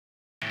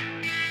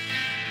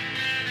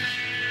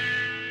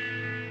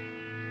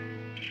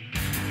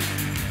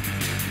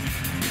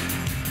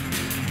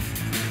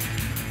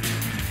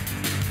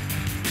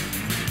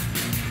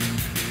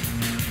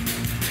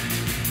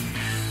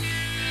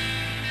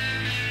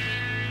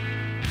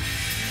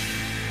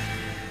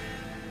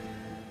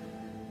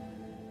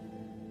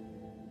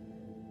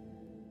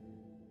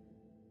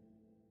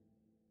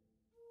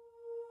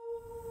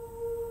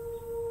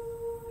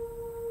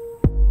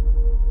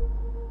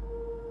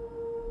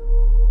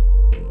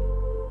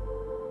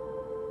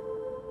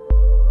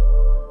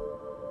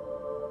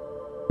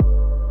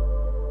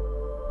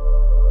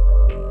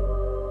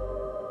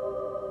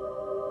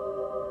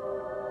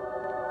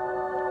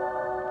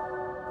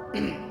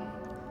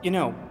You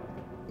know,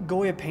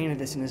 Goya painted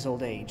this in his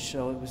old age,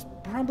 so it was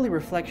probably a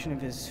reflection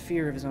of his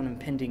fear of his own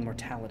impending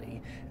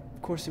mortality.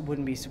 Of course, it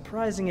wouldn't be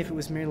surprising if it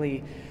was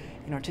merely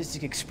an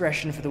artistic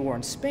expression for the war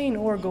in Spain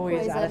or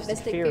Goya's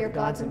atavistic fear of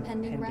God's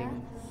impending wrath.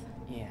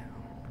 Yeah.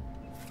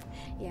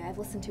 Yeah, I've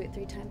listened to it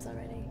 3 times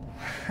already.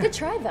 Good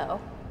try, though.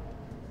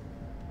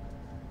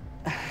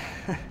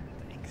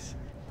 Thanks.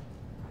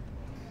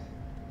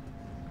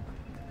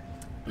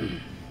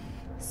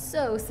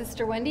 So,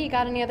 Sister Wendy, you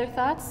got any other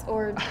thoughts?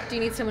 Or do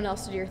you need someone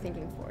else to do your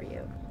thinking for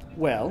you?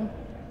 Well,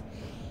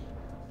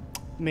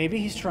 maybe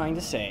he's trying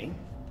to say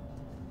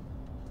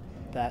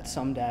that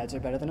some dads are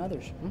better than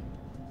others. Hmm?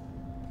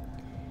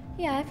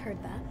 Yeah, I've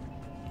heard that.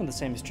 Well, the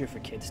same is true for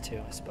kids,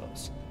 too, I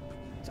suppose.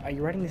 So are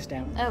you writing this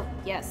down? Oh,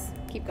 yes.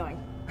 Keep going.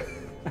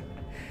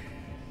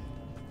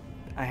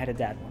 I had a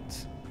dad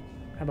once.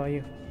 How about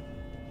you?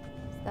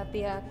 Is that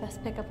the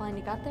best pickup line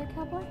you got there,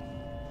 cowboy?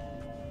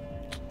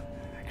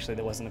 Actually,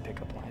 there wasn't a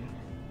pickup line.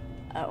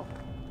 Oh,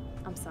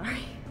 I'm sorry.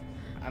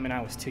 I mean, I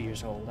was 2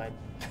 years old. I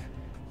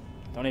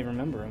don't even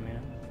remember him,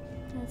 man.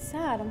 That's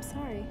sad. I'm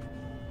sorry.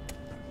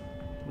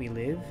 We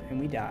live and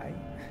we die.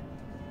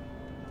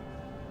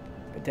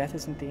 But death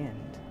isn't the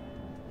end.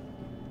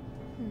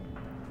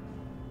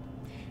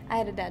 I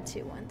had a dad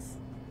too once.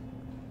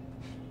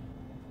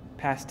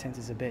 Past tense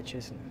is a bitch,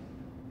 isn't it?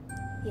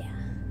 Yeah.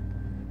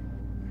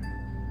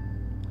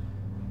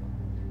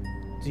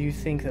 Do you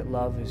think that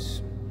love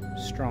is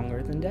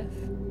stronger than death?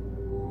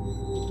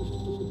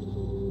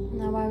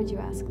 Now, why would you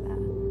ask that?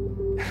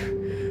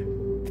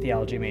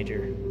 Theology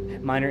major.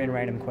 Minor in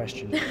random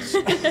questions.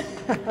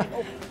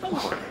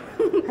 Oh.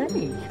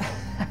 Hey.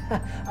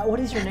 What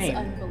is your name?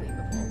 That's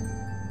unbelievable.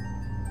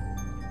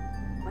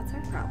 What's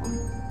our problem?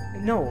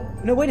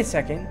 No, wait a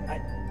second.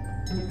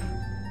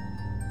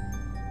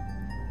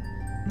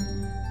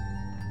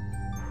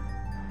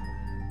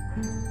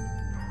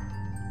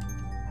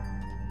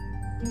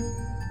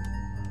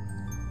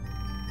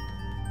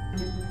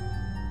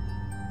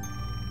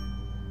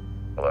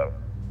 Hello?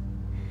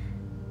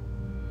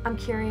 I'm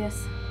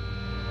curious.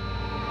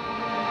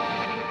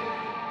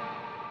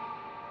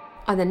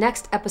 On the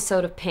next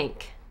episode of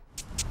Pink.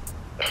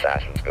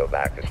 Assassins go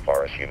back as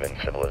far as human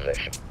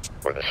civilization.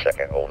 We're the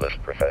second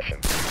oldest profession.